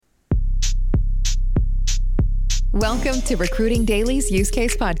Welcome to Recruiting Daily's Use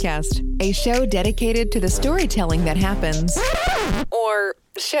Case Podcast, a show dedicated to the storytelling that happens, or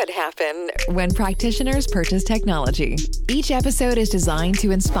should happen, when practitioners purchase technology. Each episode is designed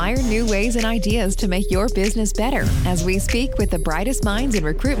to inspire new ways and ideas to make your business better as we speak with the brightest minds in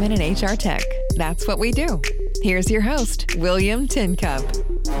recruitment and HR tech. That's what we do. Here's your host, William Tincup.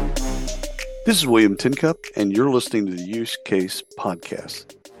 This is William Tincup, and you're listening to the Use Case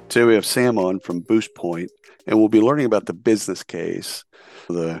Podcast. Today we have Sam on from Boostpoint, and we'll be learning about the business case,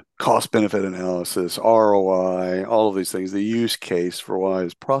 the cost-benefit analysis, ROI, all of these things, the use case for why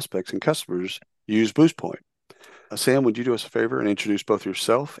his prospects and customers use Boostpoint. Sam, would you do us a favor and introduce both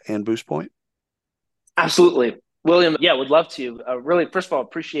yourself and Boostpoint? Absolutely. William, would love to. Really, first of all,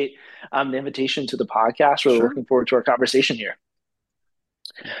 appreciate the invitation to the podcast. Really looking forward to our conversation here.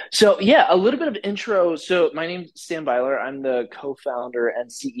 So a little bit of intro. So my name is Sam Beiler. I'm the co-founder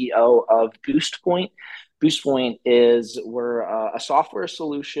and CEO of Boostpoint. Boostpoint we're a software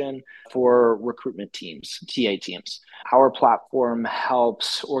solution for recruitment teams, TA teams. Our platform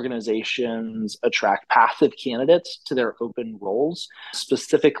helps organizations attract passive candidates to their open roles,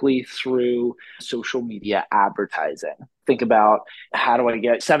 specifically through social media advertising. Think about, how do I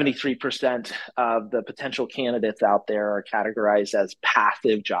get 73% of the potential candidates out there are categorized as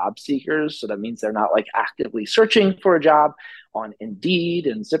passive job seekers. So that means they're not actively searching for a job on Indeed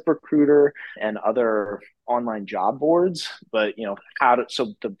and ZipRecruiter and other online job boards. But,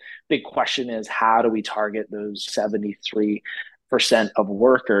 so the big question is, how do we target those 73% of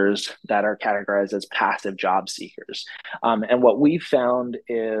workers that are categorized as passive job seekers? And what we found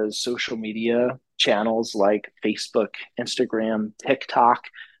is social media channels like Facebook, Instagram, TikTok,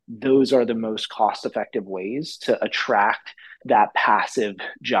 those are the most cost-effective ways to attract that passive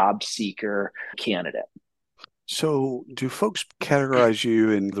job seeker candidate. So do folks categorize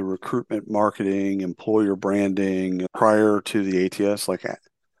you in the recruitment marketing, employer branding prior to the ATS? Like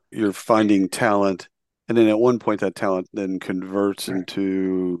you're finding talent, and then at one point that talent then converts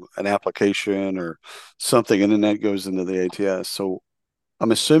into an application or something, and then that goes into the ATS. So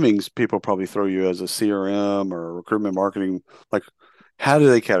I'm assuming people probably throw you as a CRM or recruitment marketing. Like, how do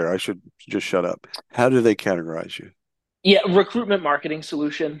they categorize? I should just shut up. How do they categorize you? Recruitment marketing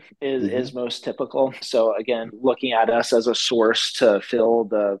solution is most typical. So again, looking at us as a source to fill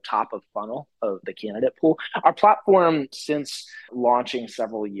the top of funnel of the candidate pool. Our platform, since launching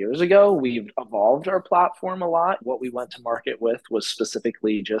several years ago, we've evolved our platform a lot. What we went to market with was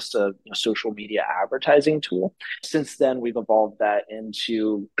specifically just a social media advertising tool. Since then, we've evolved that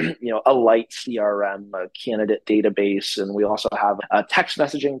into a light CRM, a candidate database, and we also have a text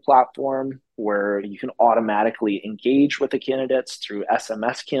messaging platform where you can automatically engage with the candidates through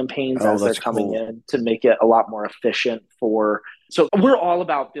SMS campaigns as they're coming in to make it a lot more efficient So we're all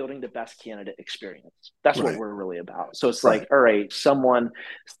about building the best candidate experience. That's what we're really about. So it's all right, someone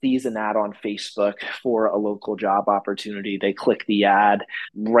sees an ad on Facebook for a local job opportunity. They click the ad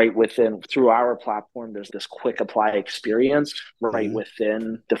through our platform. There's this quick apply experience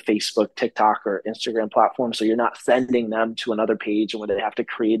within the Facebook, TikTok, or Instagram platform. So you're not sending them to another page where they have to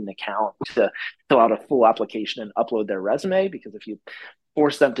create an account to fill out a full application and upload their resume, because if you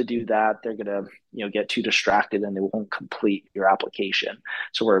force them to do that, they're going to get too distracted and they won't complete your application.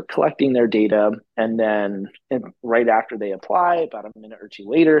 So we're collecting their data, and then right after they apply, about a minute or two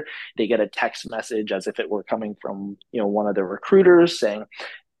later, they get a text message as if it were coming from one of the recruiters saying,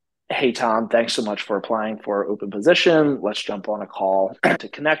 "Hey Tom, thanks so much for applying for an open position. Let's jump on a call to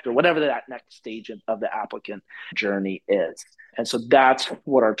connect," or whatever that next stage of the applicant journey is. And so that's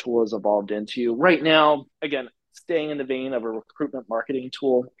what our tool has evolved into. Right now, again, staying in the vein of a recruitment marketing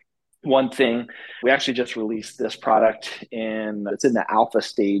tool, one thing, we actually just released this product it's in the alpha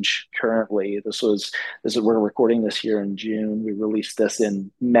stage currently. We're recording this here in June. We released this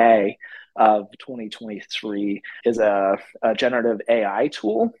in May of 2023, is a generative AI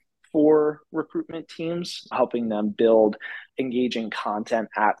tool for recruitment teams, helping them build engaging content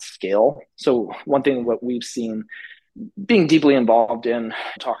at scale. So one thing what we've seen, being deeply involved in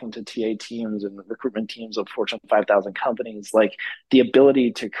talking to TA teams and recruitment teams of Fortune 5,000 companies, like the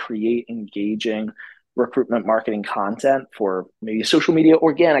ability to create engaging recruitment marketing content for maybe social media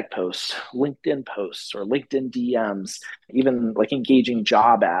organic posts, LinkedIn posts, or LinkedIn DMs, even engaging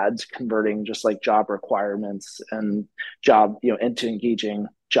job ads, converting just job requirements and into engaging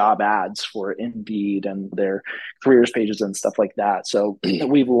job ads for Indeed and their careers pages and stuff like that. So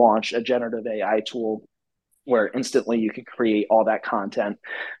we've launched a generative AI tool where instantly you can create all that content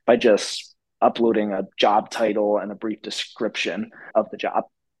by just uploading a job title and a brief description of the job.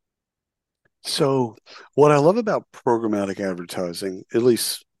 So what I love about programmatic advertising, at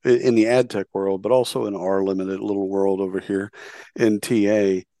least in the ad tech world, but also in our limited little world over here in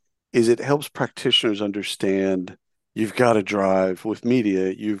TA, is it helps practitioners understand you've got to drive with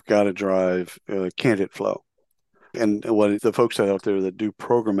media, you've got to drive candidate flow. And what the folks out there that do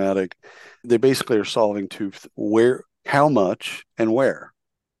programmatic, they basically are solving to where, how much, and where.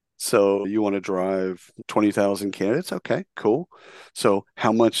 So you want to drive 20,000 candidates? Okay, cool. So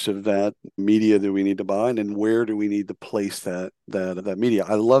how much of that media do we need to buy, and then where do we need to place that media?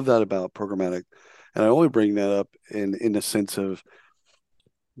 I love that about programmatic, and I only bring that up in the sense of,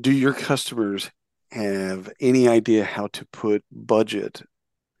 do your customers have any idea how to put budget,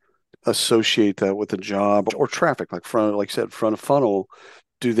 associate that with a job or traffic, like I said, front of funnel?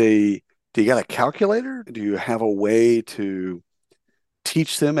 Do you got a calculator? Do you have a way to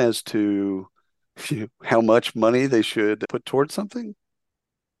teach them as to how much money they should put towards something?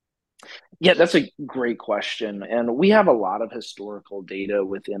 Yeah, that's a great question. And we have a lot of historical data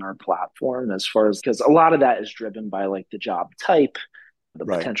within our platform as far as, because a lot of that is driven by like the job type, the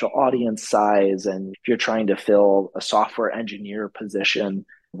Right. potential audience size, and if you're trying to fill a software engineer position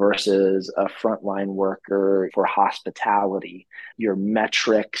versus a frontline worker for hospitality, your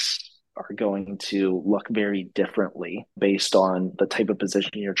metrics are going to look very differently based on the type of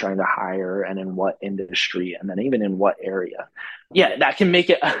position you're trying to hire and in what industry, and then even in what area. Yeah, that can make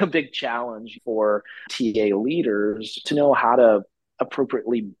it a big challenge for TA leaders to know how to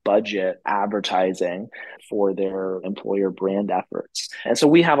appropriately budget advertising for their employer brand efforts. And so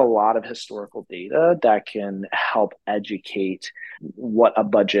we have a lot of historical data that can help educate what a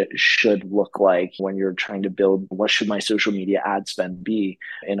budget should look like when you're trying to build what should my social media ad spend be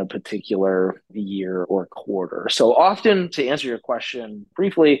in a particular year or quarter. So often, to answer your question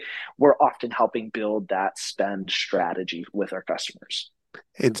briefly, we're often helping build that spend strategy with our customers.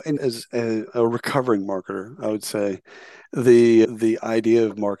 And as a recovering marketer, I would say the idea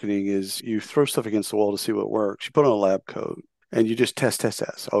of marketing is you throw stuff against the wall to see what works. You put on a lab coat and you just test.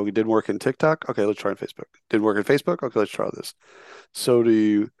 Oh, it didn't work in TikTok. Okay, let's try on Facebook. Didn't work in Facebook. Okay, let's try this. So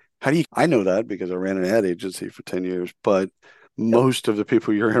I know that because I ran an ad agency for 10 years, but most of the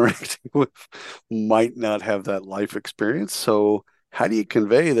people you're interacting with might not have that life experience. So how do you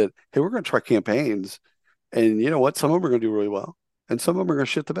convey that, hey, we're going to try campaigns, and you know what? Some of them are going to do really well, and some of them are going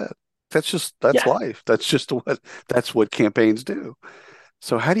to shit the bed. That's Yeah. life. That's what campaigns do.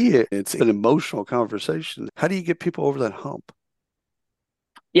 So it's an emotional conversation. How do you get people over that hump?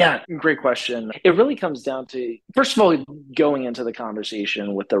 Yeah, great question. It really comes down to, first of all, going into the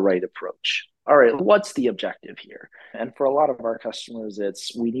conversation with the right approach. All right, what's the objective here? And for a lot of our customers,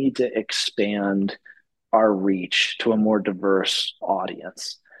 it's we need to expand our reach to a more diverse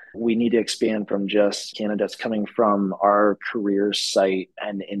audience. We need to expand from just candidates coming from our careers site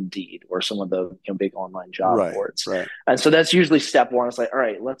and Indeed or some of the big online job Right, boards. right. And so that's usually step one. It's like, all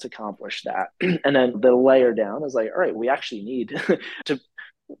right, let's accomplish that. And then the layer down is like, all right, we actually need to,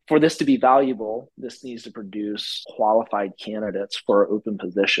 for this to be valuable, this needs to produce qualified candidates for open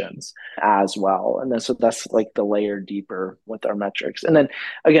positions as well. And then so that's like the layer deeper with our metrics. And then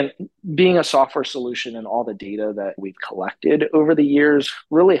again, being a software solution and all the data that we've collected over the years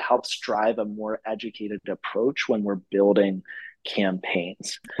really helps drive a more educated approach when we're building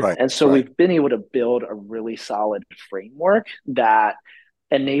campaigns. Right. And so right. we've been able to build a really solid framework that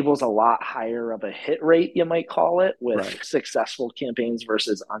enables a lot higher of a hit rate, you might call it, with successful campaigns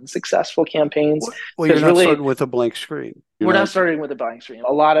versus unsuccessful campaigns. Well, you're not starting with a blank screen. We're not starting with a blank screen.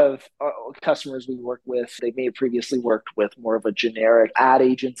 A lot of customers we work with, they may have previously worked with more of a generic ad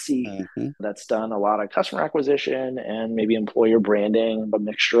agency that's done a lot of customer acquisition and maybe employer branding, a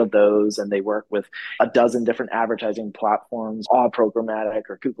mixture of those. And they work with a dozen different advertising platforms, all programmatic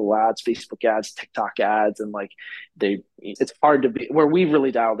or Google ads, Facebook ads, TikTok ads. And it's hard to be where we've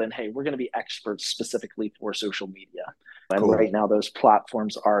really dialed in, hey, we're going to be experts specifically for social media. And right now, those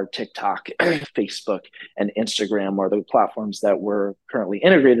platforms are TikTok, Facebook, and Instagram are the platforms that we're currently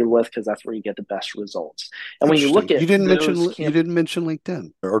integrated with because that's where you get the best results. And when you look at you didn't mention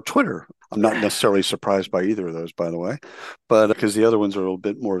LinkedIn or Twitter. I'm not necessarily surprised by either of those, by the way, but because the other ones are a little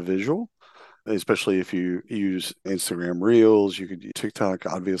bit more visual, especially if you use Instagram Reels, you could use TikTok,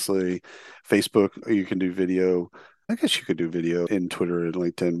 obviously, Facebook, you can do video. I guess you could do video in Twitter and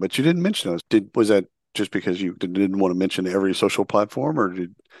LinkedIn, but you didn't mention those. Was that just because you didn't want to mention every social platform, or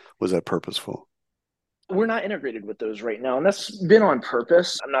was that purposeful? We're not integrated with those right now, and that's been on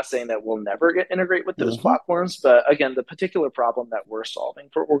purpose. I'm not saying that we'll never integrate with those platforms, but again, the particular problem that we're solving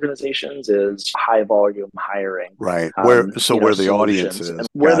for organizations is high volume hiring. Right. Where the audience solutions is. and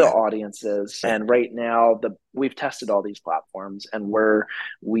where Got the it. audience is. And right now, we've tested all these platforms, and where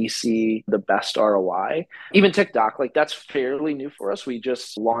we see the best ROI, even TikTok, like that's fairly new for us. We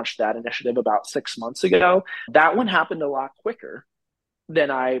just launched that initiative about 6 months ago. That one happened a lot quicker than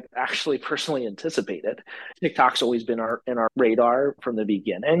I actually personally anticipated. TikTok's always been in our radar from the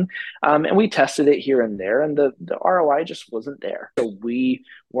beginning. And we tested it here and there, and the ROI just wasn't there. So we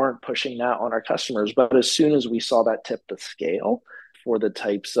weren't pushing that on our customers. But as soon as we saw that tip the scale for the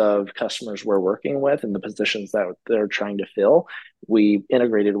types of customers we're working with and the positions that they're trying to fill, we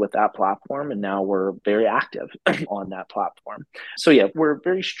integrated with that platform, and now we're very active on that platform. So yeah, we're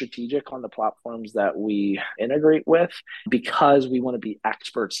very strategic on the platforms that we integrate with because we want to be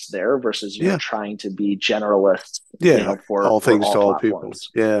experts there versus trying to be generalists. For all things all to all platforms.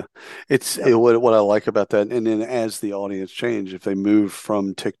 people. Yeah, it's what I like about that. And then as the audience change, if they move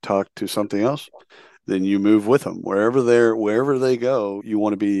from TikTok to something else, then you move with them wherever they go. You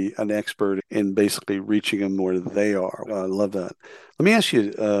want to be an expert in basically reaching them where they are. I love that. Let me ask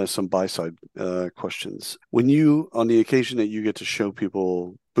you some buy side questions. When on the occasion that you get to show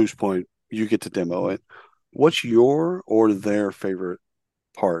people Boostpoint, you get to demo it. What's your or their favorite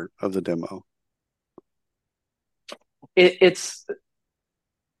part of the demo? It's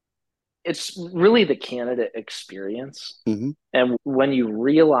really the candidate experience. And when you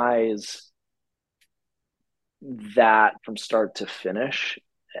realize that from start to finish,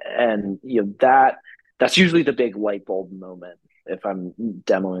 and that's usually the big light bulb moment if I'm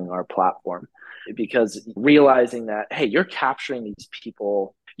demoing our platform, because realizing that, hey, you're capturing these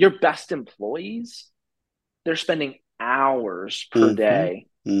people, your best employees, they're spending hours per day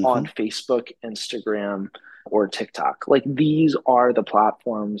on Facebook, Instagram, or TikTok. Like these are the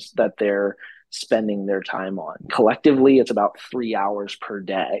platforms that they're spending their time on. Collectively, it's about 3 hours per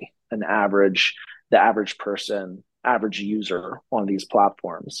day, the average person, average user on these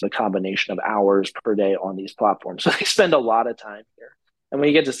platforms, the combination of hours per day on these platforms. So they spend a lot of time here. And when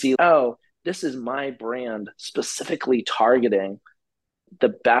you get to see, oh, this is my brand specifically targeting the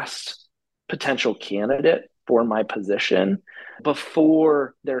best potential candidate for my position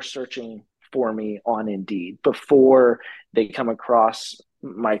before they're searching for me on Indeed, before they come across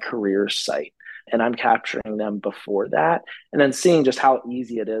my career site. And I'm capturing them before that, and then seeing just how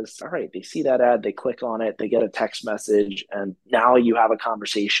easy it is. All right, they see that ad, they click on it, they get a text message, and now you have a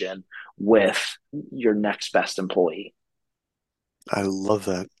conversation with your next best employee. I love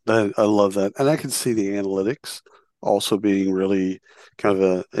that. I love that. And I can see the analytics also being really kind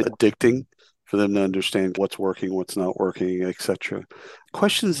of addicting for them to understand what's working, what's not working, etc.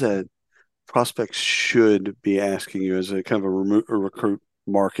 Questions that prospects should be asking you as a kind of a recruit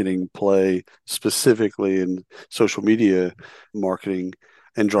marketing play, specifically in social media marketing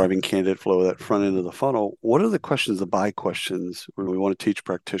and driving candidate flow at that front end of the funnel. What are the questions, the buy questions, when we want to teach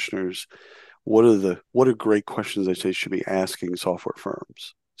practitioners? What are great questions they say should be asking software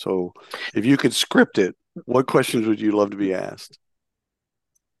firms? So if you could script it, what questions would you love to be asked?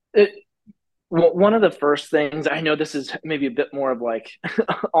 One of the first things, I know this is maybe a bit more of like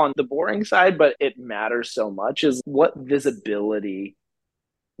on the boring side, but it matters so much, is what visibility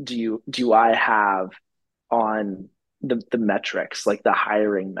do I have on the metrics, like the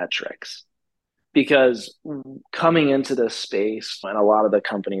hiring metrics? Because coming into this space, and a lot of the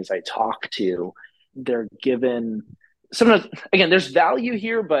companies I talk to, they're given sometimes, again, there's value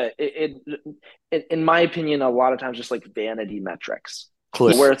here, but it in my opinion, a lot of times just like vanity metrics.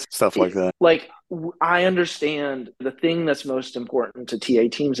 Clicks, where it's stuff like that. Like, I understand the thing that's most important to TA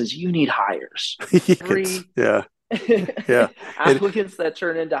teams is you need hires. Applicants that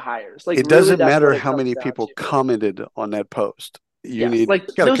turn into hires. Like, it doesn't matter how many people commented on that post.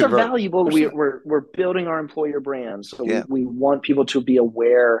 Those are valuable. We're building our employer brand, so we want people to be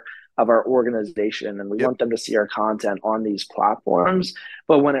aware of our organization, and we want them to see our content on these platforms.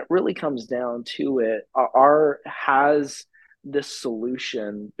 But when it really comes down to it, has this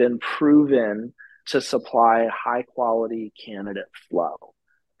solution been proven to supply high quality candidate flow?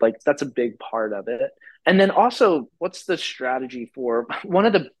 Like, that's a big part of it. And then also, what's the strategy for one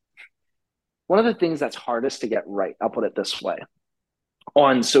of the things that's hardest to get right? I'll put it this way.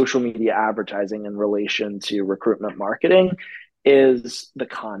 On social media advertising in relation to recruitment marketing is the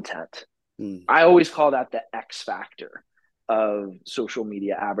content. I always call that the X factor of social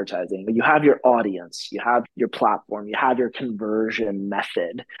media advertising. You have your audience, you have your platform, you have your conversion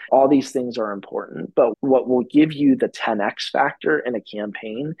method. All these things are important, but what will give you the 10x factor in a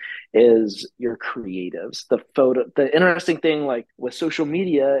campaign is your creatives. The interesting thing like with social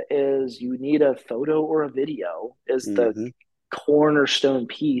media is you need a photo or a video is the cornerstone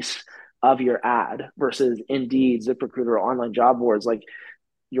piece of your ad versus Indeed, ZipRecruiter, online job boards. Like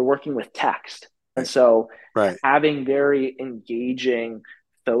you're working with text. And so having very engaging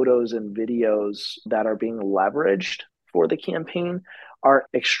photos and videos that are being leveraged for the campaign are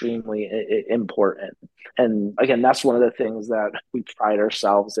extremely important. And again, that's one of the things that we pride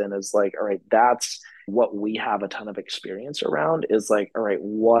ourselves in is like, all right, that's what we have a ton of experience around is like, all right,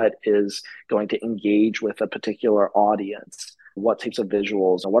 what is going to engage with a particular audience? What types of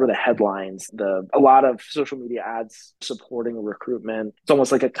visuals and what are the headlines? A lot of social media ads supporting recruitment. It's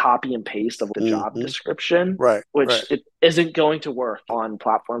almost like a copy and paste of the job description, which it isn't going to work on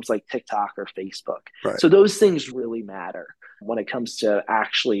platforms like TikTok or Facebook. So those things really matter when it comes to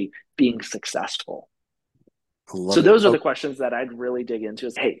actually being successful. So those are the questions that I'd really dig into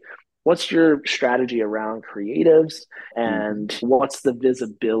is, hey, what's your strategy around creatives and what's the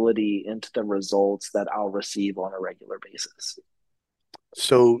visibility into the results that I'll receive on a regular basis?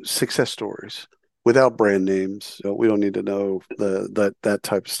 So success stories without brand names. We don't need to know that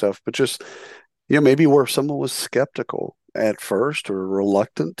type of stuff, but just, maybe where someone was skeptical at first or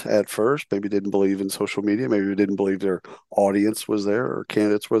reluctant at first, maybe didn't believe in social media, maybe didn't believe their audience was there or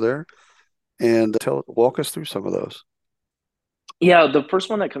candidates were there. And walk us through some of those. Yeah, the first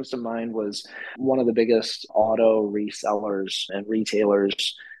one that comes to mind was one of the biggest auto resellers and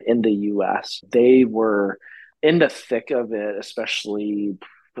retailers in the US. They were in the thick of it, especially,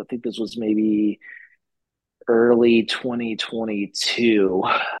 I think this was maybe early 2022.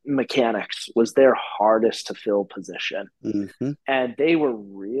 Mechanics was their hardest to fill position. And they were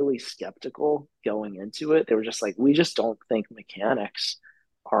really skeptical going into it. They were just like, we just don't think mechanics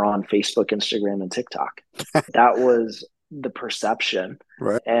are on Facebook, Instagram, and TikTok. That was the perception.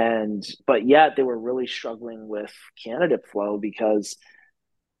 But yet they were really struggling with candidate flow because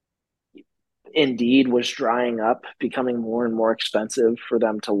Indeed was drying up, becoming more and more expensive for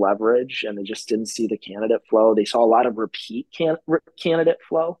them to leverage, and they just didn't see the candidate flow. They saw a lot of repeat candidate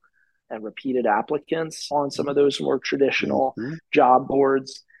flow and repeated applicants on some of those more traditional job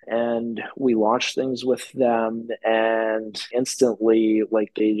boards. And we launched things with them, and instantly,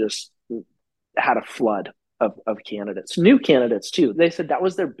 like, they just had a flood of candidates, new candidates too. They said that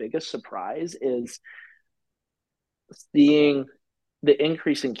was their biggest surprise, is seeing the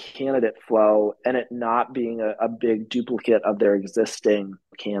increase in candidate flow and it not being a big duplicate of their existing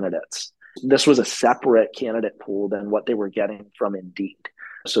candidates. This was a separate candidate pool than what they were getting from Indeed.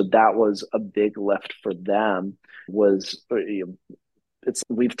 So that was a big lift for them.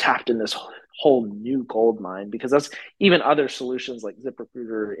 We've tapped in this whole new gold mine, because that's even other solutions like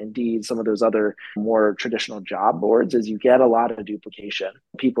ZipRecruiter, Indeed, some of those other more traditional job boards, is you get a lot of duplication.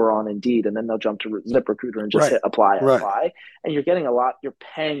 People are on Indeed and then they'll jump to ZipRecruiter and just hit apply. And you're getting you're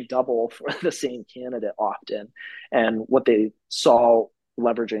paying double for the same candidate often. And what they saw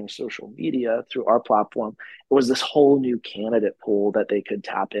leveraging social media through our platform, it was this whole new candidate pool that they could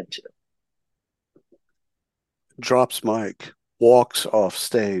tap into. Drops mic, walks off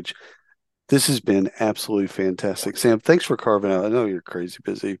stage. This has been absolutely fantastic. Sam, thanks for carving out. I know you're crazy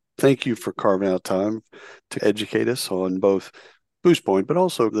busy. Thank you for carving out time to educate us on both Boostpoint, but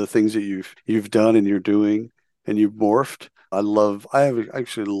also the things that you've done and you're doing and you've morphed. I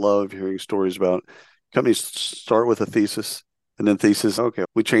actually love hearing stories about companies start with a thesis and then thesis. Okay,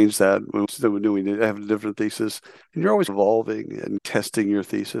 we changed that. We knew we have a different thesis, and you're always evolving and testing your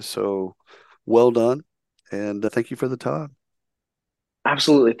thesis. So well done. And thank you for the time.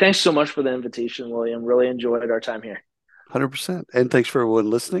 Absolutely. Thanks so much for the invitation, William. Really enjoyed our time here. 100%. And thanks for everyone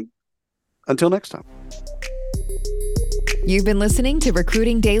listening. Until next time. You've been listening to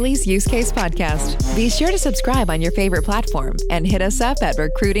Recruiting Daily's Use Case Podcast. Be sure to subscribe on your favorite platform and hit us up at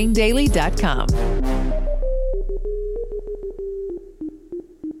recruitingdaily.com.